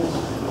drifting is?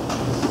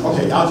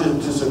 Okay, I'll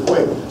just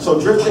equate. So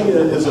drifting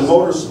is a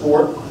motor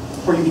sport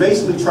where you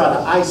basically try to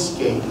ice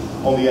skate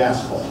on the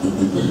asphalt.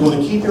 You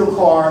want to keep your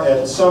car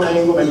at some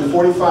angle, maybe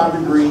 45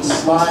 degrees,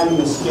 sliding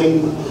and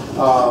skating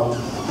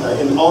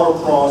in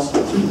autocross.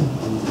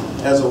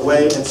 as a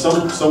way, and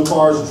some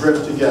cars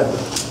drift together.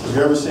 Have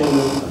you ever seen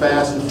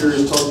Fast and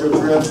Furious Tokyo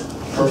Drift?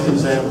 Perfect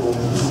example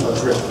of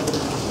drifting.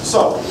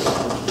 So,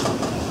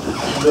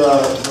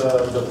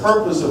 the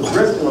purpose of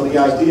drifting, or the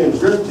idea in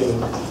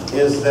drifting,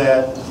 is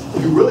that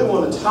you really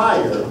want a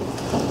tire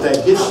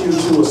that gets you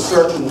to a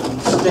certain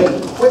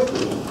state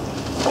quickly,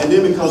 and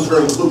then becomes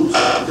very loose.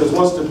 Because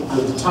once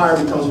the tire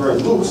becomes very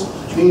loose,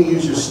 then you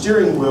use your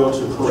steering wheel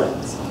to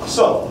correct.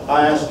 So,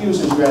 I ask you,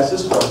 since you asked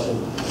this question,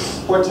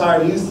 what tire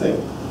do you think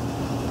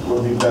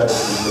would be better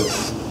for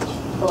drifting?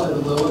 Probably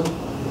the blue one.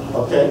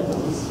 Okay,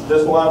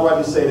 that's why do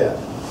you say that?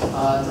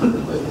 It's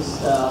the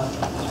quickest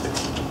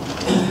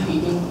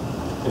peaking.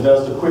 It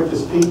does the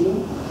quickest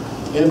peaking.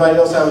 Anybody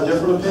else have a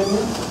different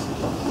opinion?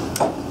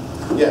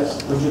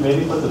 Yes. Would you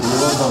maybe put the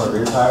blue ones on the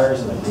rear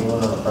tires and the green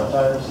one on the front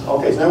tires?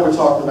 Okay, so now we're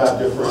talking about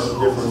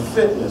different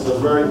fitness. That's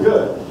very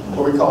good.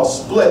 What we call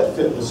split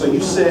fitness. So you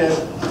said,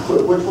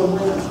 which one?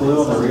 Blue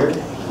on the rear,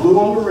 Blue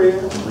on the rear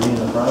green in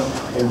the front.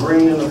 and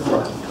green in the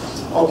front.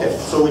 Okay,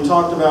 so we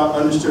talked about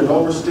understeer and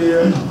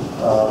oversteer.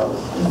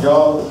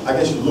 Y'all, I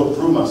guess you looked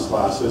through my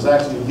slides, so it's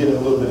actually getting a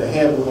little bit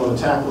ahead. We're going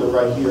to tackle it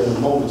right here in a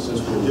moment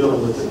since we're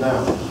dealing with it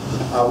now.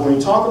 When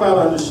we talk about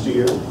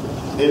understeer,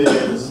 it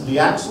is the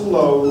axle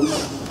load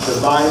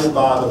divided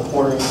by the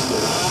cornering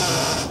stiff.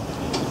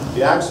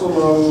 The axle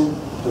load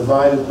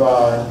divided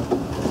by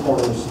the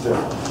cornering stiff.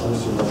 Let me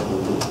see what I can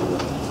do here.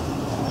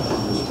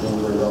 Just bring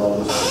rid of all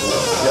this.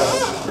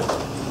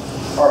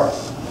 Yeah. All right.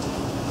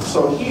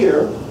 So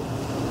here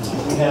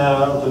we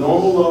have the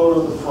normal load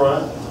of the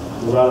front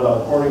divided by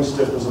the cornering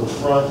stiffness of the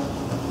front.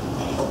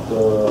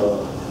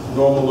 The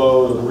normal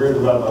load of the rear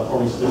divided by the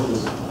cornering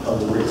stiffness of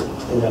the rear.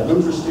 And we got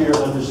neutral steer,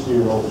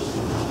 understeer, and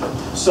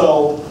oversteer.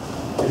 So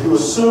if you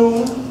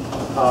assume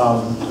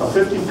a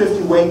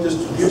 50-50 weight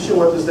distribution,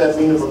 what does that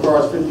mean if a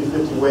car is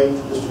 50-50 weight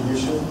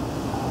distribution?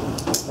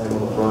 Same on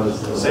the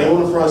front. Same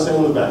on the front, same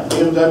on the back.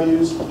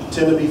 BMWs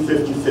tend to be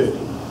 50-50.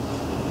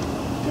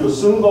 If you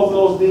assume both of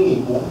those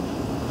being equal,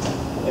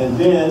 and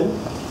then,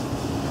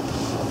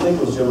 I think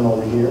it was gentleman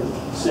over here,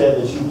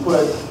 said that you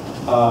put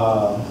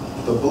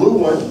the blue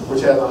one,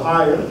 which has a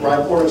higher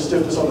right cornering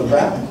stiffness on the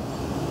back.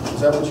 Is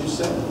that what you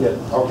said? Yeah.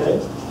 Okay.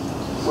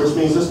 Which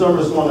means this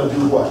number is going to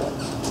do what?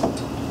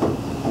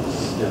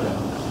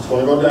 It's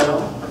going to go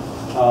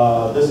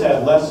down. This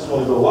had less, it's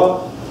going to go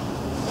up.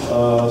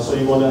 So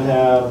you're going to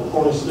have the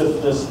cornering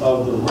stiffness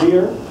of the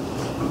rear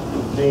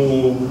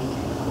being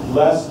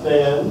less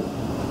than,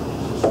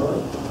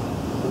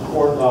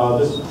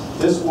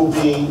 this will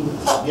be,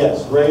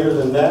 yes, greater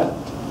than that.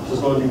 So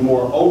it's going to be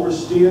more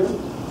oversteer.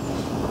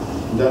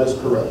 And that is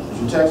correct.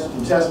 Did you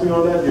test me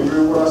on that? Do you agree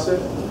with what I said?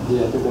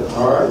 Yeah, I think that's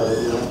All right.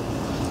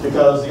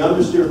 Because the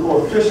understeer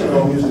coefficient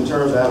I'm using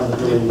terms I haven't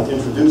really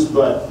introduced,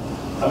 but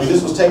I mean,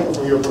 this was taken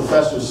from your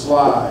professor's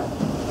slide,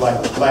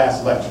 like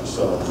last lecture,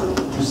 so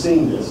you've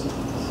seen this.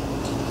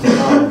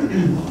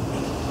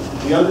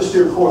 The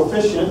understeer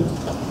coefficient,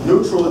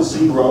 neutral is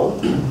 0.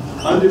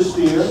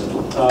 Understeer,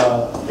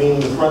 meaning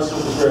the front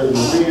surface is greater than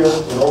the rear,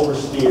 and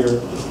oversteer,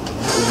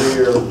 the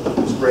rear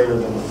is greater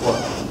than the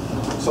front.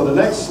 So the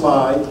next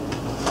slide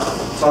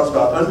talks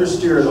about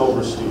understeer and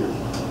oversteer.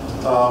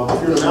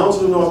 If you're in the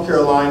mountains of North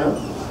Carolina,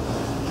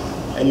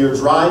 and you're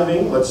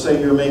driving, let's say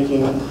you're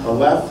making a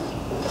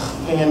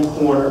left-hand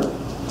corner,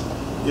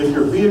 if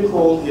your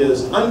vehicle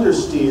is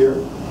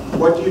understeer,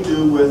 what do you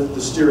do with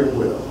the steering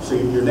wheel? So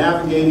you're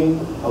navigating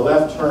a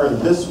left turn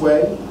this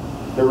way,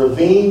 the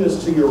ravine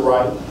is to your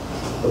right,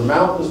 the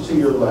mountain is to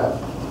your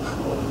left,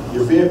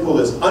 your vehicle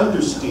is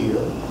understeer.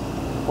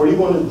 What do you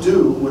want to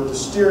do with the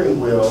steering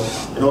wheel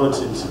in order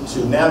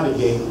to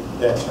navigate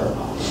that turn?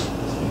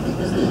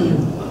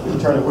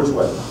 Turn it which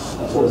way?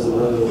 towards the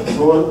road.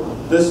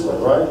 Toward this way,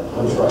 right?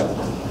 That's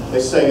right. They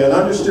say an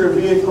understeer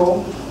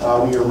vehicle,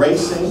 when you're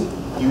racing,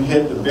 you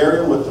hit the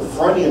barrier with the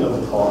front end of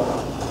the car,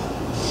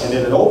 and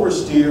then an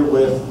oversteer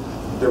with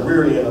the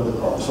rear end of the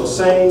car. So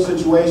same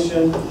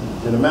situation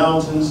in the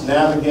mountains,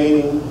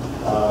 navigating,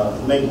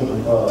 making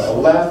a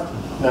left,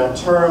 not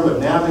turn, but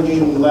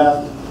navigating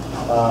left.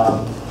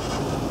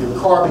 Your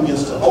car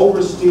begins to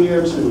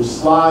oversteer, to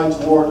slide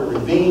toward the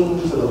ravine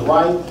to the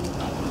right,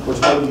 which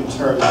way do you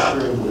turn the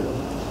steering wheel?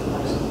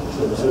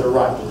 To the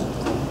right.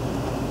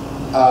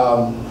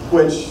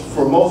 Which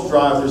for most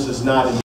drivers is not